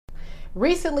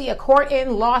Recently, a court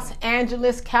in Los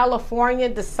Angeles, California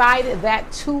decided that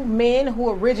two men who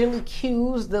originally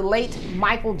accused the late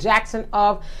Michael Jackson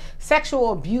of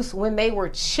sexual abuse when they were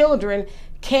children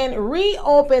can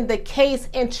reopen the case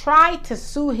and try to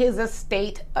sue his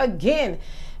estate again.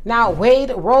 Now,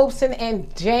 Wade Robson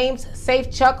and James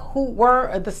Safechuck, who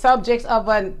were the subjects of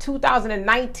a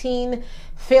 2019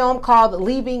 film called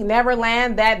Leaving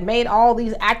Neverland that made all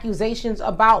these accusations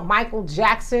about Michael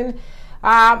Jackson,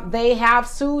 they have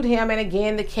sued him, and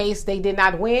again, the case they did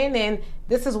not win, and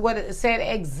this is what it said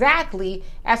exactly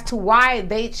as to why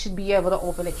they should be able to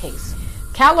open a case.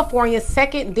 California's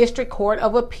Second District Court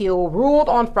of Appeal ruled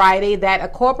on Friday that a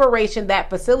corporation that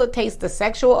facilitates the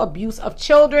sexual abuse of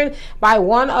children by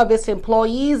one of its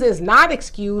employees is not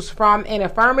excused from an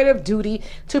affirmative duty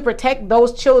to protect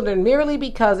those children merely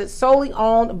because it's solely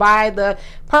owned by the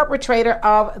perpetrator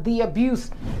of the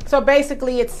abuse. So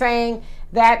basically it's saying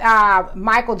that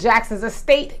Michael Jackson's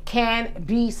estate can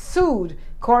be sued,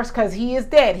 of course, because he is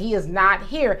dead. He is not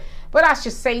here. But I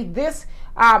should say this.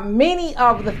 Many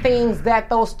of the things that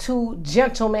those two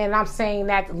gentlemen, and I'm saying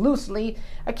that loosely,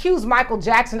 accused Michael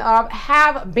Jackson of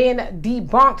have been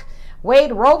debunked.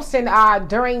 Wade Robson,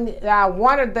 during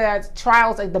one of the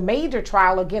trials, the major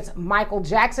trial against Michael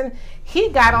Jackson, he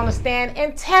got on the stand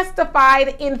and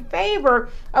testified in favor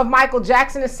of Michael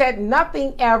Jackson and said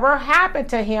nothing ever happened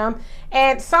to him.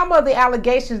 And some of the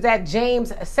allegations that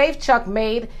James Safechuck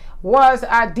made was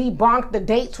debunked. The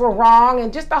dates were wrong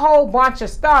and just a whole bunch of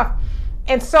stuff.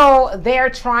 And so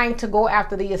they're trying to go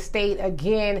after the estate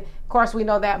again. Of course, we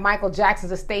know that Michael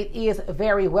Jackson's estate is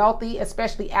very wealthy,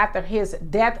 especially after his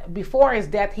death. Before his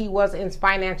death, he was in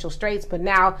financial straits, but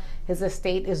now his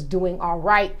estate is doing all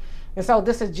right. And so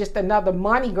this is just another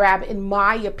money grab, in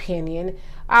my opinion,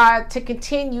 to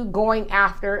continue going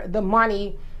after the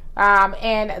money.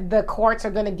 And the courts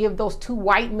are going to give those two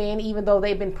white men, even though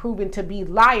they've been proven to be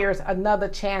liars, another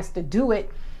chance to do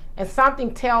it. And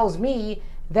something tells me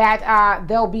that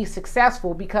they'll be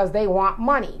successful because they want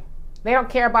money. They don't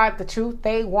care about the truth.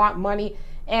 They want money.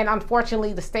 And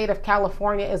unfortunately, the state of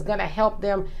California is going to help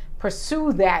them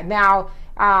pursue that. Now,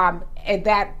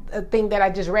 that thing that I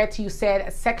just read to you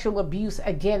said sexual abuse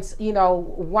against,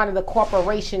 one of the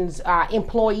corporation's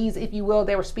employees, if you will.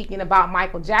 They were speaking about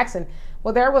Michael Jackson.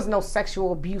 Well, there was no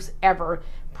sexual abuse ever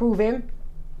proven.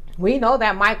 We know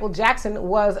that Michael Jackson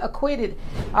was acquitted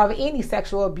of any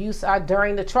sexual abuse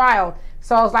during the trial.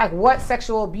 So it's like, what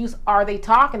sexual abuse are they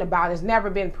talking about? It's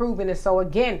never been proven. And so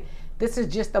again, this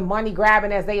is just a money grab.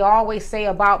 And as they always say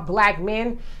about black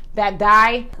men that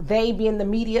die, they being the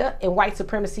media and white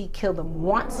supremacy kill them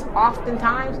once,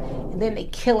 oftentimes, and then they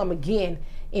kill them again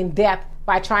in depth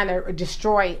by trying to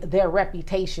destroy their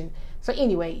reputation. So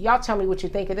anyway, y'all tell me what you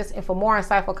think of this. And for more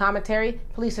insightful commentary,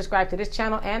 please subscribe to this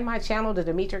channel and my channel, The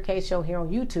Demetra Kaye Show, here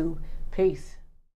on YouTube. Peace.